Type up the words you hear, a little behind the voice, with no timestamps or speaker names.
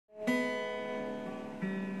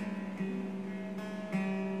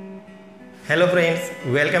Hello friends,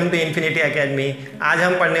 welcome to infinity academy. आज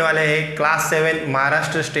हम पढ़ने वाले हैं क्लास 7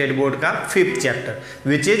 महाराष्ट्र स्टेट बोर्ड का 5th chapter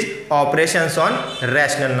which is operations on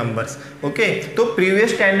rational numbers. Okay, तो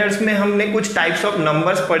प्रीवियस स्टैंडर्ड्स में हमने कुछ टाइप्स ऑफ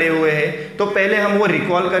नंबर्स पढ़े हुए हैं, तो पहले हम वो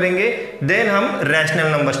रिकॉल करेंगे, देन हम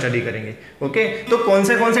रैशनल नंबर स्टडी करेंगे। ओके, तो कौन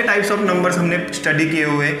से टाइप्स ऑफ नंबर्स हमने स्टडी किए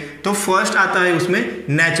हुए हैं। तो फर्स्ट आता है उसमें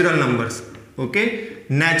natural numbers. Okay,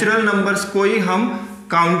 natural numbers को ही हम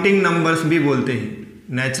काउंटिंग नंबर्स भी बोलते हैं।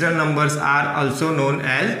 Natural numbers are also known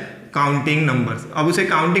as counting numbers. अब उसे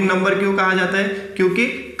काउंटिंग नंबर क्यों कहा जाता है? क्योंकि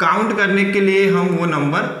काउंट करने के लिए हम वो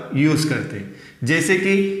नंबर यूज करते हैं, जैसे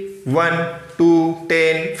कि 1, 2,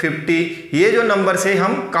 10, 50 ये जो नंबर्स है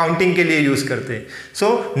हम काउंटिंग के लिए यूज करते हैं।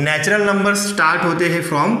 सो नेचुरल नंबर्स स्टार्ट होते हैं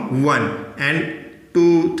फ्रॉम 1 एंड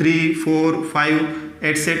 2, 3, 4, 5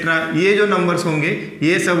 एटसेट्रा। ये जो नंबर्स होंगे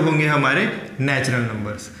ये सब होंगे हमारे natural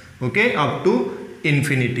numbers. Okay, up to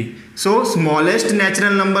infinity. So smallest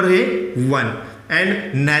natural number है 1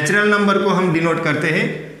 एंड नेचुरल नंबर को हम डिनोट करते हैं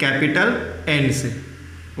कैपिटल N से।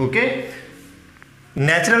 ओके,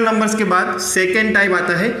 नेचुरल नंबर्स के बाद सेकेंड टाइप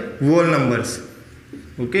आता है whole numbers.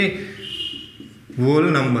 Okay, whole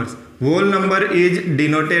numbers, whole number is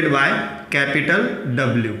denoted by capital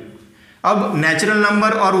W। अब नेचुरल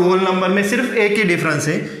नंबर और होल नंबर में सिर्फ एक ही डिफरेंस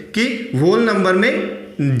है कि होल नंबर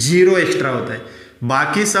में 0 एक्स्ट्रा होता है,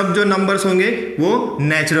 बाकी सब जो नंबर्स होंगे वो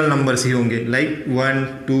नेचुरल नंबर्स ही होंगे, like 1,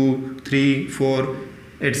 2, 3,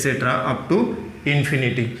 4 etcetera up to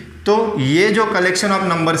infinity. तो ये जो कलेक्शन ऑफ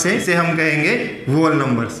नंबर्स है इसे हम कहेंगे whole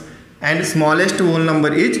numbers and smallest whole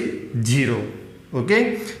number is 0। Okay,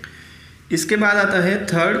 इसके बाद आता है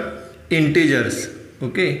थर्ड इंटीजर्स।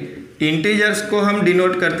 ओके, इंटीजर्स को हम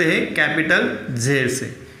डिनोट करते हैं कैपिटल Z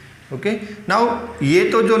से। ओके, नाउ ये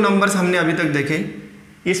तो जो नंबर्स हमने अभी तक देखे,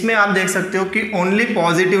 इसमें आप देख सकते हो कि ओनली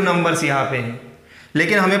पॉजिटिव नंबर्स यहाँ पे हैं,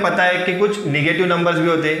 लेकिन हमें पता है कि कुछ निगेटिव नंबर्स भी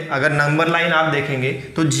होते हैं। अगर नंबर लाइन आप देखेंगे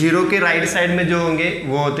तो 0 के राइट साइड में जो होंगे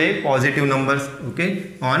वो होते हैं positive numbers. Okay,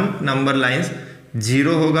 on number lines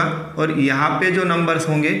 0 होगा और यहाँ पे जो नंबर्स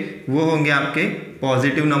होंगे वो होंगे आपके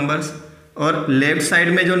पॉजिटिव नंबर्स, और लेफ्ट साइड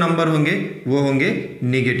में जो नंबर होंगे वो होंगे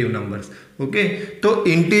निगेटिव नंबर्स। ओके, तो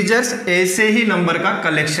इंटीजर्स ऐसे ही नंबर का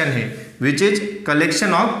कलेक्शन है which is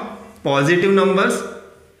collection of positive numbers,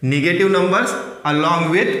 negative numbers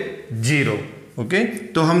along with 0। Okay,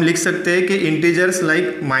 तो हम लिख सकते हैं कि इंटीजर्स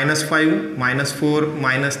लाइक -5, -4,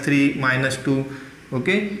 -3, -2।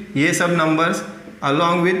 ओके, ये सब numbers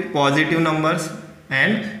along with positive numbers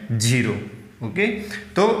and 0। Okay,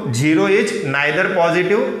 तो 0 is neither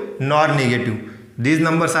positive nor negative. These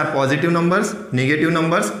numbers are positive numbers, negative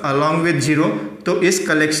numbers along with 0। तो इस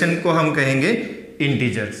कलेक्शन को हम कहेंगे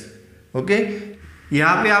इंटीजर्स। ओके,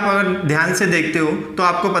 यहाँ पे आप अगर ध्यान से देखते हो तो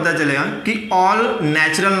आपको पता चलेगा कि all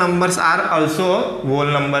natural numbers are also whole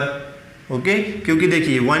number. Okay, क्योंकि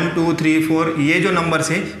देखिए 1, 2, 3, 4 ये जो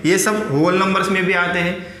नंबर्स हैं ये सब होल नंबर्स में भी आते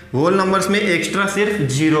हैं। होल नंबर्स में एक्स्ट्रा सिर्फ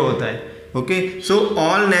 0 होता है। Okay, so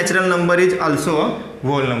all natural number is also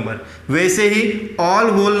whole number. वैसे ही all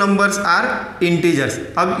whole numbers are integers.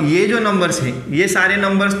 अब ये जो नंबर्स हैं ये सारे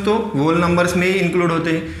नंबर्स तो होल नंबर्स में ही इंक्लूड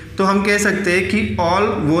होते हैं, तो हम कह सकते हैं कि all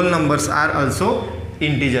whole numbers are also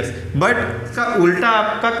integers. But इसका उल्टा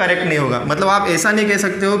आपका करेक्ट नहीं होगा, मतलब आप ऐसा नहीं कह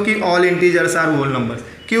सकते हो कि all integers are whole numbers.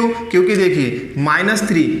 क्यों? क्योंकि देखिए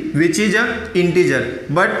 -3 which is a integer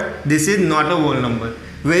but this is not a whole number.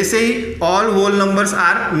 वैसे ही all whole numbers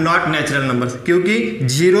are not natural numbers, क्योंकि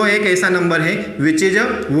 0 एक ऐसा नंबर है which is a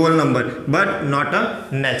whole number but not a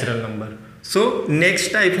natural number. So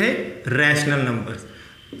next type है rational numbers.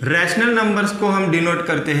 Rational numbers को हम denote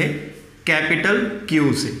करते हैं कैपिटल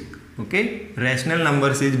Q से। Okay, rational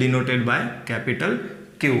numbers is denoted by capital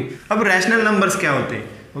Q। अब रैशनल नंबर्स क्या होते हैं?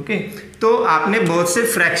 ओके, तो आपने बहुत से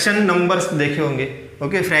फ्रैक्शन नंबर्स देखे होंगे।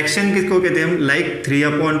 ओके, फ्रैक्शन किसको कहते हैं हम? लाइक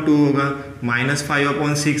 3/2 होगा,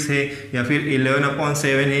 -5/6 है, या फिर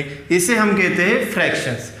 11/7 है, इसे हम कहते हैं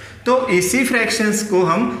फ्रैक्शंस। तो इसी फ्रैक्शंस को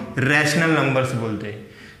हम रैशनल नंबर्स बोलते हैं।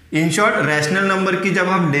 इन शॉर्ट, रैशनल नंबर की जब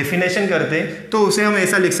हम डेफिनेशन करते हैं तो उसे हम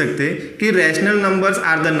ऐसा लिख सकते हैं कि rational numbers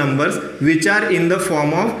are the numbers which are in the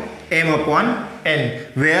form of m/n,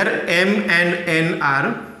 where m and n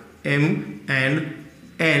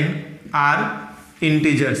are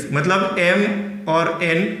integers। मतलब m और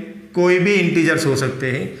n कोई भी इंटीजर्स हो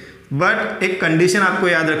सकते हैं, बट एक कंडीशन आपको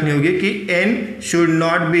याद रखनी होगी कि n should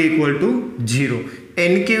not be equal to 0।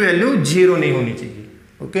 n की वैल्यू 0 नहीं होनी चाहिए।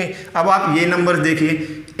 ओके, अब आप ये नंबर्स देखिए,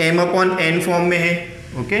 m/n फॉर्म में है।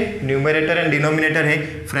 ओके, न्यूमरेटर एंड डिनोमिनेटर है,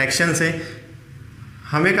 फ्रैक्शंस है।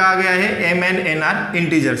 हमें कहा गया है m and n are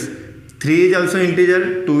integers. 3 is also integer,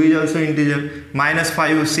 2 is also integer,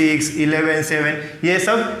 -5, 6, 11, 7 ये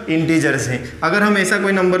सब इंटीजर्स हैं। अगर हम ऐसा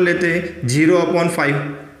कोई नंबर लेते हैं 0/5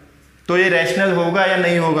 तो ये रैशनल होगा या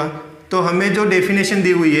नहीं होगा? तो हमें जो डेफिनेशन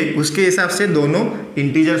दी हुई है उसके हिसाब से दोनों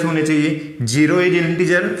इंटीजर्स होने चाहिए। 0 is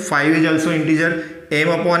integer, 5 is also integer,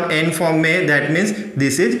 m/n form में है, that means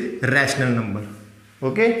this is rational number.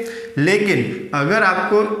 Okay, लेकिन अगर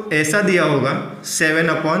आपको ऐसा दिया होगा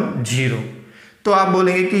 7/0, तो आप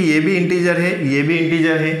बोलेंगे कि ये भी इंटीजर है, ये भी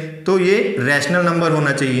इंटीजर है, तो ये रैशनल नंबर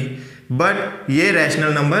होना चाहिए, बट ये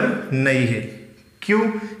रैशनल नंबर नहीं है। क्यों?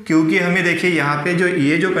 क्योंकि हमें देखिए यहाँ पे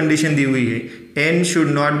जो कंडीशन दी हुई है, n should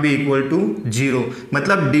not be equal to 0,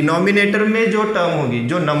 मतलब डिनोमिनेटर में जो टर्म होगी,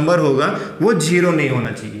 जो नंबर होगा वो 0 नहीं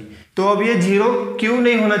होना चाहिए। तो अब ये 0 क्यों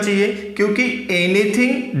नहीं होना चाहिए? क्योंकि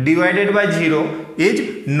anything divided by 0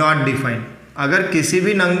 is not defined. अगर किसी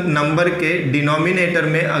भी नंबर के डिनोमिनेटर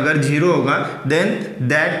में अगर 0 होगा then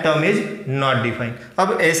that term is not defined.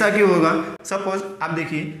 अब ऐसा क्यों होगा? सपोज आप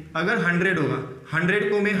देखिए, अगर 100 होगा, 100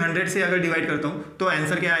 को मैं 100 से अगर डिवाइड करता हूँ तो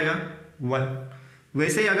आंसर क्या आएगा? 1।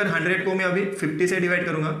 वैसे ही अगर 100 को मैं अभी 50 से डिवाइड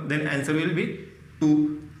करूंगा देन आंसर विल बी 2।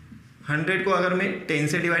 100 को अगर मैं 10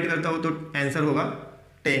 से डिवाइड करता हूँ तो आंसर होगा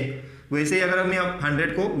 10। वैसे ही अगर मैं अब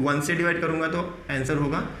 100 को 1 से डिवाइड करूंगा तो आंसर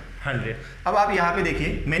होगा 100। अब आप यहाँ पे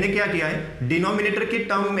देखिए मैंने क्या किया है, डिनोमिनेटर की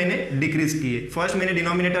टर्म मैंने डिक्रीज की है। फर्स्ट मैंने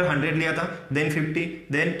डिनोमिनेटर 100 लिया था, देन 50,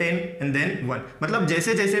 देन 10 एंड देन 1। मतलब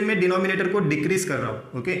जैसे जैसे मैं डिनोमिनेटर को डिक्रीज कर रहा हूँ,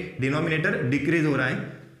 ओके, डिनोमिनेटर डिक्रीज हो रहा है,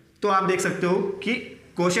 तो आप देख सकते हो कि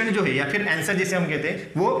क्वोशिएंट जो है या फिर आंसर जिसे हम कहते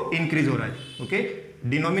हैं वो इंक्रीज हो रहा है। ओके,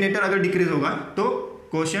 डिनोमिनेटर अगर डिक्रीज होगा तो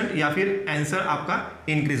क्वोशिएंट या फिर आंसर आपका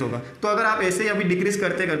इंक्रीज होगा। तो अगर आप ऐसे ही अभी डिक्रीज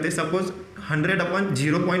करते करते सपोज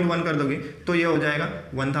 100/0.1 कर दोगे तो ये हो जाएगा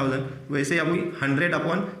 1000। वैसे अभी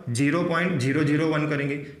 100/0.001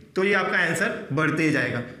 करेंगे तो ये आपका आंसर बढ़ते ही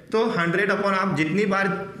जाएगा। तो 100 आप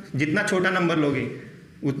जितना छोटा नंबर लोगे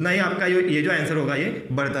उतना ही आपका ये जो आंसर होगा ये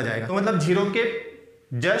बढ़ता जाएगा। तो मतलब 0 के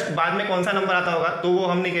जस्ट बाद में कौन सा नंबर आता होगा तो वो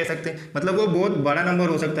हम नहीं कह सकते, मतलब वो बहुत बड़ा नंबर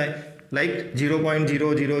हो सकता है, लाइक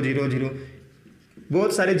 0.0000,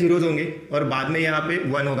 बहुत सारे जीरोज होंगे और बाद में यहाँ पे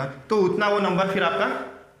 1 होगा, तो उतना वो नंबर फिर आपका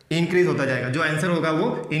इंक्रीज होता जाएगा, जो आंसर होगा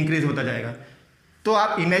वो इंक्रीज होता जाएगा। तो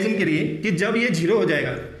आप इमेजिन करिए कि जब ये 0 हो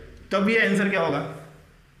जाएगा तब ये आंसर क्या होगा?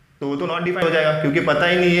 तो वो तो नॉट डिफाइंड हो जाएगा, क्योंकि पता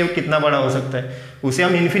ही नहीं है कितना बड़ा हो सकता है। उसे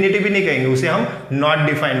हम इन्फिनिटी भी नहीं कहेंगे, उसे हम नॉट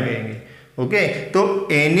डिफाइंड कहेंगे। ओके, तो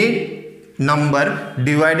any number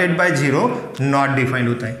divided by 0 not defined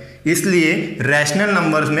होता है। इसलिए रैशनल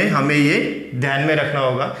नंबर्स में हमें ये ध्यान में रखना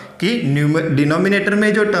होगा कि डिनोमिनेटर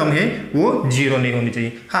में जो टर्म है वो 0 नहीं होनी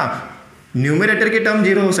चाहिए। हाँ, न्यूमरेटर की टर्म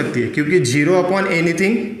 0 हो सकती है क्योंकि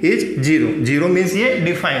 0/anything इज 0। 0 मीन्स ये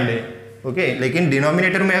डिफाइंड है, ओके, लेकिन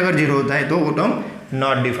डिनोमिनेटर में अगर 0 होता है तो वो टर्म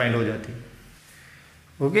नॉट डिफाइंड हो जाती है।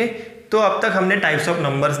 ओके, तो अब तक हमने टाइप्स ऑफ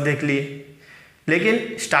नंबर्स देख लिए, लेकिन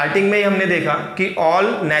स्टार्टिंग में ही हमने देखा कि all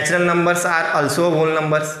natural numbers are also whole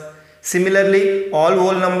numbers, similarly all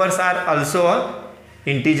whole numbers are also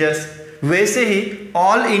integers. वैसे ही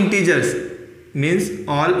all integers means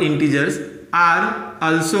all integers are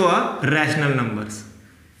also rational numbers.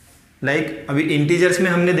 Like अभी इंटीजर्स में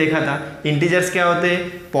हमने देखा था, इंटीजर्स क्या होते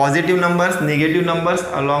हैं? Positive numbers, negative numbers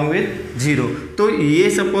along with 0। तो ये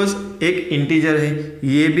सपोज एक इंटीजर है,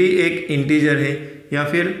 ये भी एक इंटीजर है, या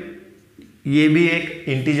फिर ये भी एक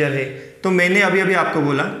इंटीजर है। तो मैंने अभी अभी आपको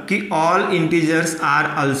बोला कि all integers are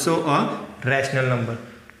also a rational number.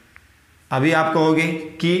 अभी आप कहोगे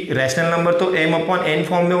कि रैशनल नंबर तो m/n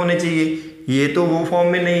फॉर्म में होने चाहिए, ये तो वो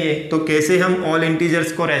फॉर्म में नहीं है, तो कैसे हम ऑल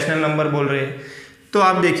इंटीजर्स को रैशनल नंबर बोल रहे हैं? तो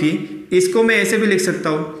आप देखिए, इसको मैं ऐसे भी लिख सकता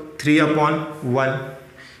हूँ 3/1,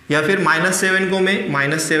 या फिर -7 को मैं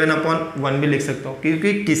 -7/1 भी लिख सकता हूँ,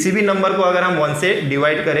 क्योंकि किसी भी नंबर को अगर हम 1 से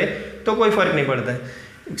डिवाइड करें तो कोई फर्क नहीं पड़ता है।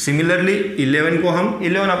 सिमिलरली 11 को हम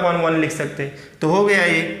 11/1 लिख सकते हैं, तो हो गया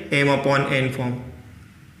ये m/n फॉर्म।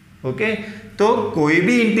 ओके, तो कोई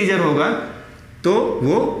भी इंटीजर होगा तो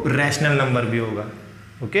वो रैशनल नंबर भी होगा।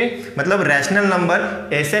 ओके, मतलब रैशनल नंबर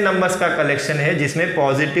ऐसे नंबर्स का कलेक्शन है जिसमें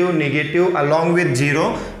positive, negative along with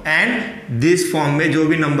 0 and this form में जो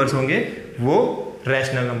भी नंबर्स होंगे वो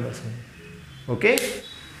रैशनल नंबर्स होंगे। ओके,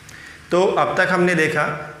 तो अब तक हमने देखा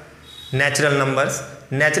नेचुरल नंबर्स।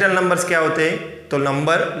 नेचुरल नंबर्स क्या होते हैं? तो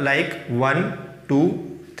number like 1, 2,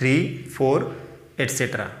 3, 4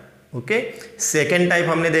 etcetera. Okay, second type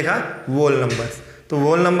हमने देखा वोल नंबर्स। तो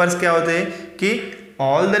वोल नंबर्स क्या होते हैं कि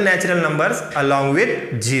all the natural numbers along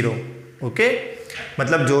with 0। Okay,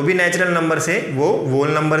 मतलब जो भी नेचुरल नंबर्स है वो वोल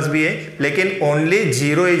नंबर्स भी है, लेकिन only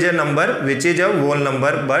 0 is a number which is a wall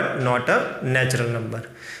number but not a natural number.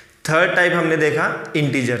 Third type हमने देखा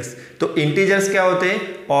इंटीजर्स। तो इंटीजर्स क्या होते हैं?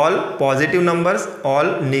 All positive numbers,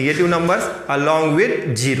 all negative numbers along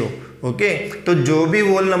with 0। Okay. तो जो भी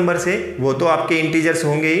होल नंबर्स है वो तो आपके इंटीजर्स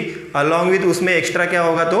होंगे ही, अलॉन्ग विथ उसमें एक्स्ट्रा क्या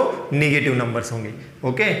होगा तो नेगेटिव नंबर्स होंगे,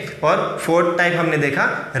 ओके। और फोर्थ टाइप हमने देखा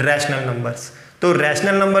रैशनल नंबर्स। तो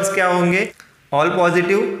रैशनल नंबर्स क्या होंगे, all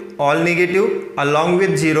positive, all negative, along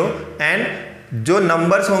with zero, and जो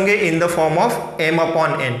नंबर्स होंगे in the form of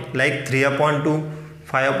m/n like 3/2,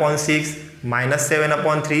 5/6,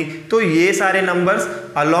 -7/3। तो ये सारे नंबर्स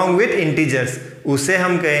अलॉन्ग विथ इंटीजर्स, उसे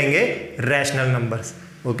हम कहेंगे रैशनल नंबर्स,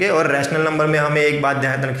 ओके। और रैशनल नंबर में हमें एक बात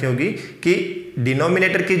ध्यान रखनी होगी कि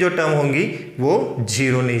डिनोमिनेटर की जो टर्म होंगी वो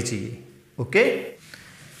जीरो नहीं चाहिए, ओके।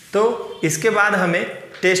 तो इसके बाद हमें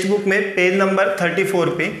टेक्स्ट बुक में पेज नंबर 34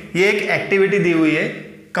 पे ये एक एक्टिविटी दी हुई है,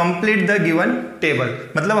 कंप्लीट द गिवन टेबल।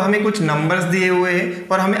 मतलब हमें कुछ नंबर्स दिए हुए हैं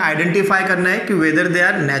और हमें आइडेंटिफाई करना है कि whether they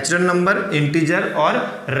are natural number, integer और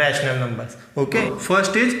rational numbers, okay.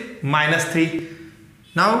 First is -3।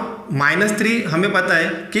 Now -3 हमें पता है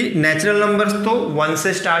कि नेचुरल नंबर्स तो 1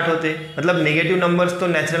 से स्टार्ट होते, मतलब नेगेटिव नंबर्स तो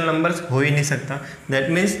नेचुरल नंबर्स हो ही नहीं सकता। That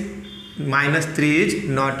means -3 is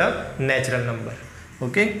not a natural number,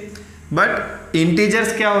 okay. But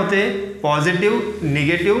integers क्या होते हैं, positive,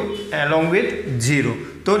 negative, along with zero.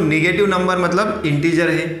 तो नेगेटिव नंबर मतलब इंटीजर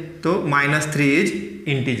है, तो -3 is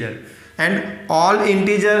integer. And all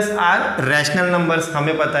integers are rational numbers,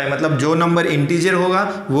 हमें पता है, मतलब जो नंबर इंटीजर होगा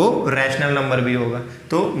वो रैशनल नंबर भी होगा।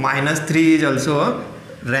 तो -3 is also a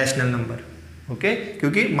rational number, okay.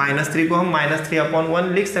 क्योंकि -3 को हम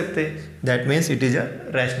 -3/1 लिख सकते हैं, that means it is a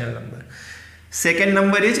rational number. Second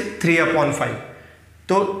number is 3/5।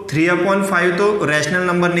 तो 3/5 तो रैशनल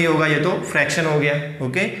नंबर नहीं होगा, ये तो फ्रैक्शन हो गया,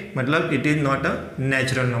 ओके। मतलब it is not a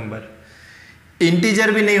natural number.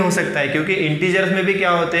 Integer भी नहीं हो सकता है, क्योंकि इंटीजर्स में भी क्या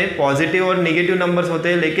होते हैं, पॉजिटिव और नेगेटिव नंबर्स होते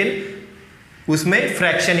हैं, लेकिन उसमें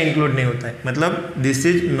फ्रैक्शन इंक्लूड नहीं होता है, मतलब this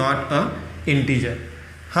is not a integer.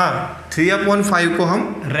 हाँ, 3/5 को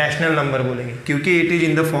हम रैशनल नंबर बोलेंगे, क्योंकि it is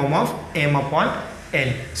in the form of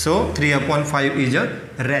m/n, so 3/5 is a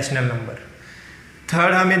rational number.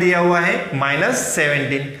 Third हमें दिया हुआ है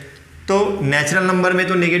 -17। तो नेचुरल नंबर में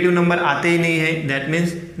तो नेगेटिव नंबर आते ही नहीं है, that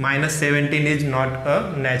means -17 is not a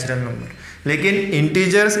natural number. लेकिन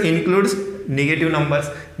integers includes negative numbers,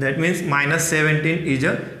 that means -17 is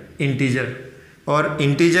a integer, और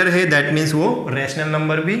इंटीजर है दैट मीन्स वो रैशनल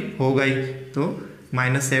नंबर भी होगा ही, तो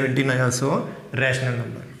 -17 is also rational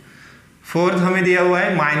number. Fourth हमें दिया हुआ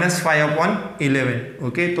है -5/11,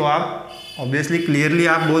 ओके। तो आप ऑब्वियसली क्लियरली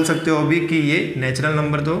आप बोल सकते हो अभी कि ये नेचुरल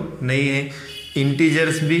नंबर तो नहीं है,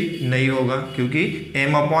 इंटीजर्स भी नहीं होगा, क्योंकि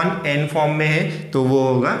m/n फॉर्म में है, तो वो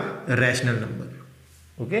होगा रैशनल नंबर,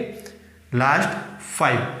 ओके। लास्ट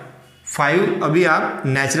 5 अभी आप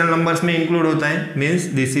नेचुरल नंबर्स में इंक्लूड होता है, means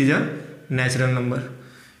this is a natural number.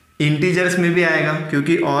 Integers में भी आएगा,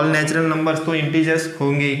 क्योंकि ऑल नेचुरल नंबर्स तो इंटीजर्स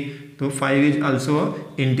होंगे ही, तो 5 इज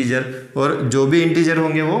ऑल्सो इंटीजर, और जो भी इंटीजर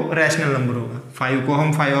होंगे वो रैशनल नंबर होगा। 5 को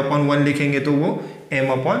हम 5/1 लिखेंगे तो वो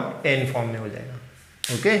m/n फॉर्म में हो जाएगा,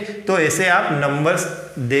 ओके। तो ऐसे आप नंबर्स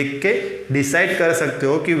देख के डिसाइड कर सकते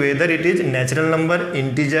हो कि whether it is natural number,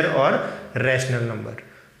 integer और रैशनल नंबर,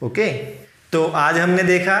 ओके। तो आज हमने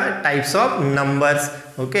देखा types of numbers,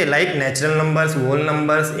 okay, like natural numbers, whole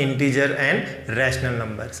numbers, integer and rational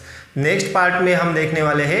numbers. Next part में हम देखने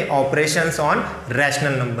वाले हैं operations on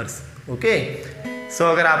rational numbers, okay. सो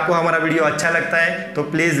अगर आपको हमारा वीडियो अच्छा लगता है तो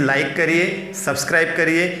प्लीज़ लाइक करिए, सब्सक्राइब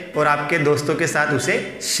करिए और आपके दोस्तों के साथ उसे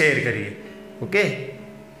शेयर करिए, ओके।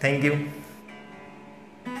 Thank you.